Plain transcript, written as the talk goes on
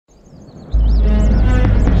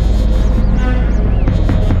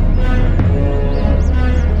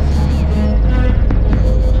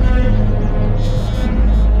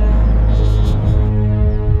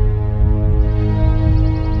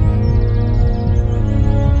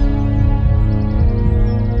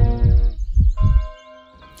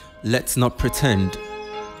Let's not pretend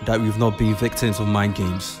that we've not been victims of mind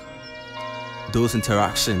games. Those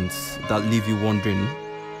interactions that leave you wondering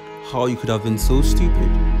how you could have been so stupid.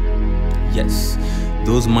 Yes,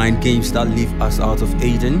 those mind games that leave us out of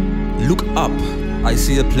Eden. Look up, I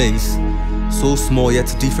see a place so small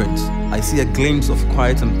yet different. I see a glimpse of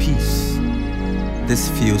quiet and peace. This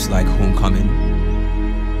feels like homecoming,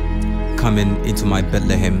 coming into my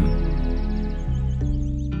Bethlehem.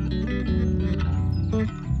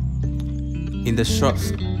 In the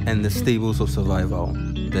shrubs and the stables of survival,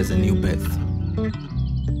 there's a new birth.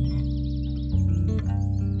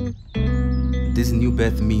 This new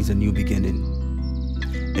birth means a new beginning,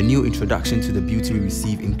 a new introduction to the beauty we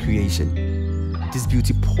receive in creation. This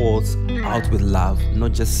beauty pours out with love,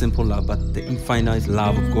 not just simple love, but the infinite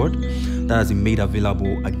love of God that has been made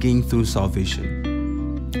available again through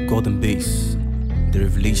salvation. God and base, the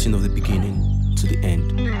revelation of the beginning to the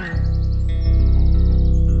end.